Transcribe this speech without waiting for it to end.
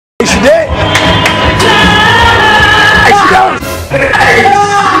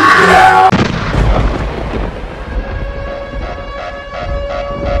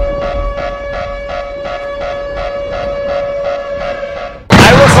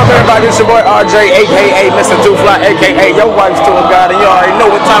everybody? It's your boy RJAY, aka Mr. Too Fly, aka your wife's tour guide, and you already know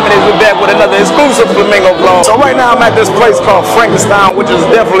what time it is. We're back with another exclusive Flamingo vlog. So right now I'm at this place called Frankenstein, which is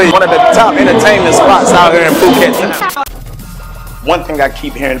definitely one of the top entertainment spots out here in Phuket. One thing I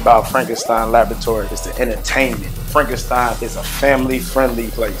keep hearing about Frankenstein Laboratory is the entertainment. Frankenstein is a family-friendly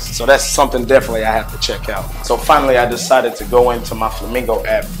place, so that's something definitely I have to check out. So finally I decided to go into my Flamingo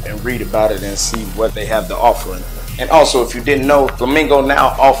app and read about it and see what they have to offer. And also, if you didn't know, Flamingo now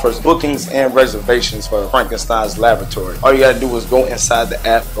offers bookings and reservations for Frankenstein's Laboratory. All you gotta do is go inside the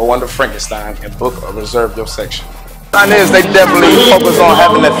app, go under Frankenstein, and book or reserve your section. They definitely focus on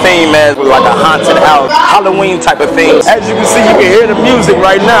having a theme as like a haunted house, Halloween type of thing. As you can see, you can hear the music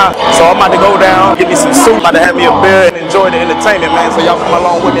right now. So I'm about to go down, get me some soup, about to have me a beer and enjoy the entertainment, man. So y'all come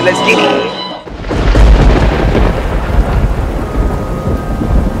along with me, let's get it.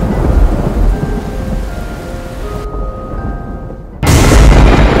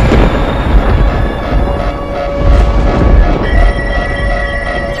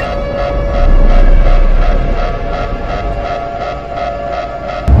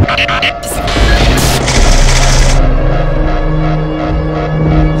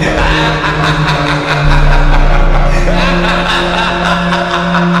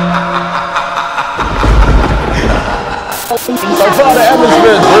 So far the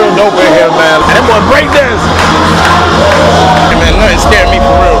atmosphere is real dope in here, man. And them boys break dance. Hey, man, nothing scared me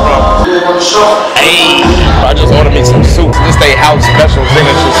for real, bro. Hey, I just ordered me some soup. This they house special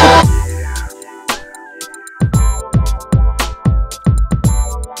signature soup.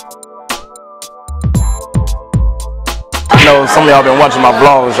 I know some of y'all been watching my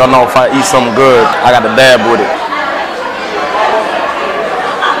vlogs. Y'all know if I eat something good, I got to dab with it.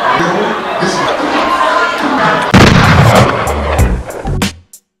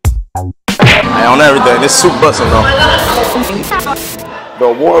 On everything, this soup busting though. The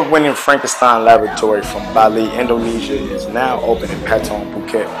award-winning Frankenstein Laboratory from Bali, Indonesia is now open in Patong,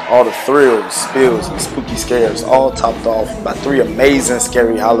 Phuket. All the thrills, spills, and spooky scares, all topped off by 3 amazing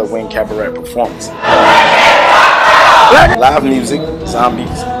scary Halloween cabaret performances. Live music,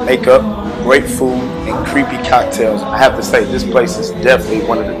 zombies, makeup, great food, and creepy cocktails. I have to say, this place is definitely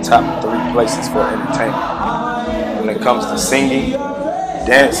one of the top 3 places for entertainment when it comes to singing,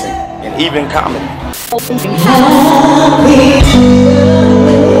 dancing, and even comedy.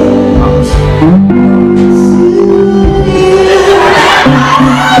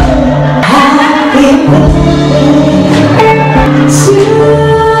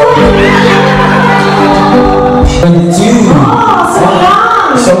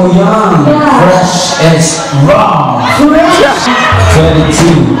 So young, fresh and strong.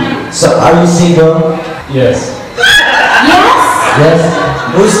 22. So are you single? Yes. Yes?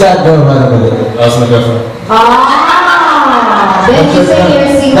 Who's that girl right over there? That's my girlfriend. Ah, then you say you're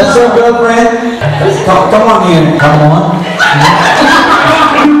single. That's your girlfriend? Come on here. Come on.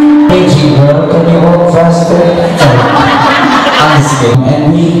 Thank you, girl. Can you walk faster? I'm just kidding.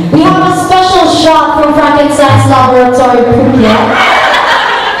 And we have a special shot from Frankenstein's Laboratory Phuket.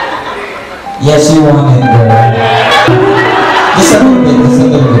 Yes, you want it, girl. Just a little bit, just a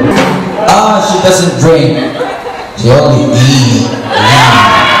little bit. Ah, she doesn't drink. She only eat.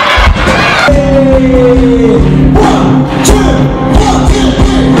 1, 2, 1, 2,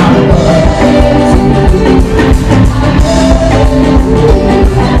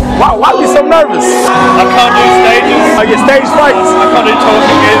 3. Wow, why are you so nervous? I can't do stages. Oh, your stage frights? I can't do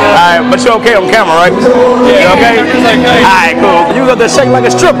talking either. Alright, but you're okay on camera, right? Yeah, you okay? It's okay. Alright, cool. You was up there shaking like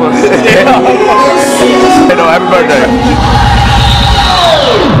a stripper. Yeah. Hey, no, happy birthday.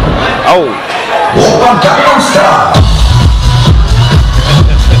 Oh.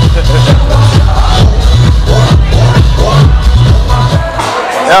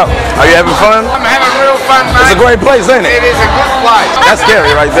 Yeah. Are you having fun? I'm having real fun, man. It's a great place, ain't it? It is a good place. That's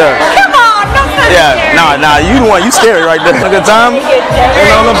scary right there. Come on, not so Yeah, nah, you the one, you scary right there. A good time?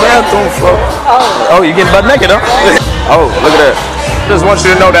 Ain't on the bathroom floor. Oh, you getting butt naked, huh? Oh, look at that. I just want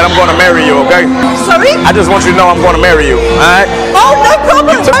you to know that I'm going to marry you, okay? Sorry? I just want you to know I'm going to marry you, alright? Oh, no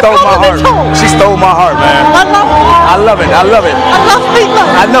problem. You stole my heart. She stole my heart, man. I love it. I love it. I love people.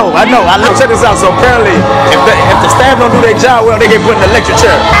 I know. Check this out. So apparently, if the staff don't do their job well, they get put in the electric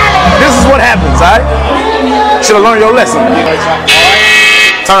chair. This is what happens, alright? Should have learned your lesson.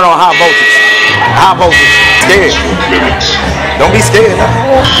 Turn on high voltage. High voltage. Scared. Don't be scared.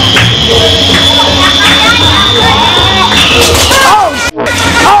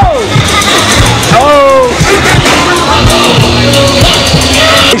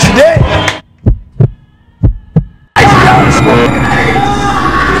 She did.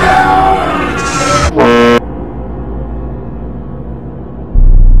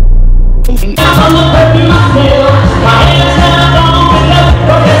 Hey,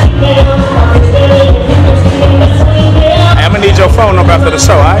 I'm gonna need your phone number after the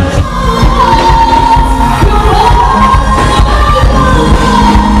show, alright?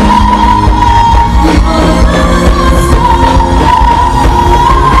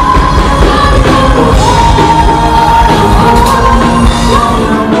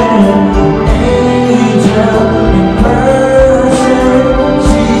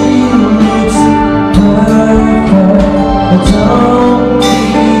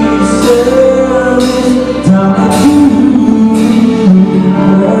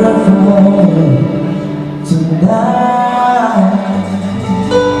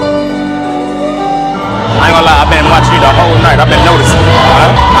 I've been noticing.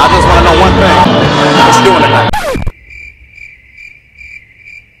 I just want to know one thing. What you doing tonight?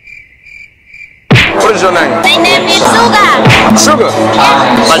 What is your name? My name is Sugar. Sugar?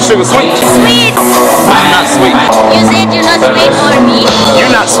 Yeah. Like sugar sweet? Sweet. I'm not sweet. You said you're not sweet for me. You're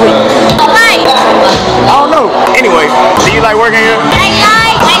not sweet. Why? I don't know. Anyway, do you like working here?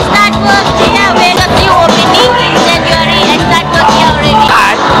 I start work here when you opening. Then you already I start work here already.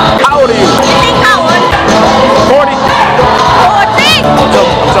 Alright. How old are you? You think how old? 40? 40? I'm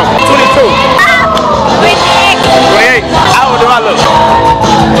joking. 22. 28. 28. How old do I look?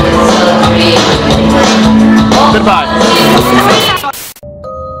 Goodbye.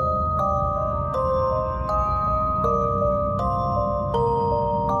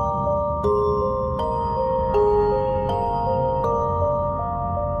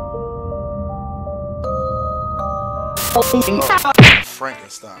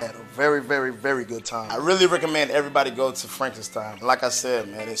 Frankenstein. Had a very good time. I really recommend everybody go to Frankenstein. Like I said,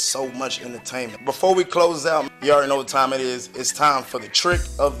 man, it's so much entertainment. Before we close out, you already know what time it is. It's time for the trick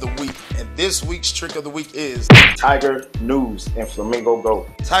of the week. And this week's trick of the week is Tiger News and Flamingo Go.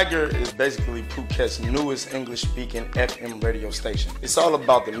 Tiger is basically Phuket's newest English-speaking FM radio station. It's all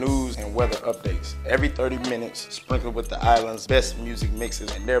about the news and weather updates. Every 30 minutes, sprinkled with the island's best music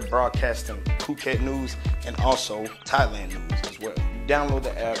mixes, and they're broadcasting Phuket news and also Thailand news as well. You download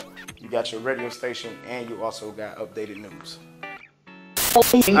the app, you got your radio station, and you also got updated news.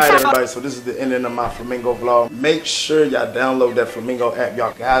 Alright everybody, so this is the ending of my Flamingo vlog. Make sure y'all download that Flamingo app.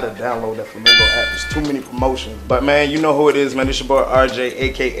 Y'all gotta download that Flamingo app. There's too many promotions. But man, you know who it is, man. It's your boy RJ,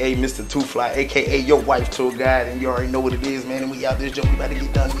 aka Mr. Two Fly, aka your wife tour guide, and you already know what it is, man. And we out this joke, we about to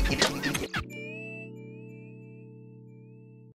get done. We get it.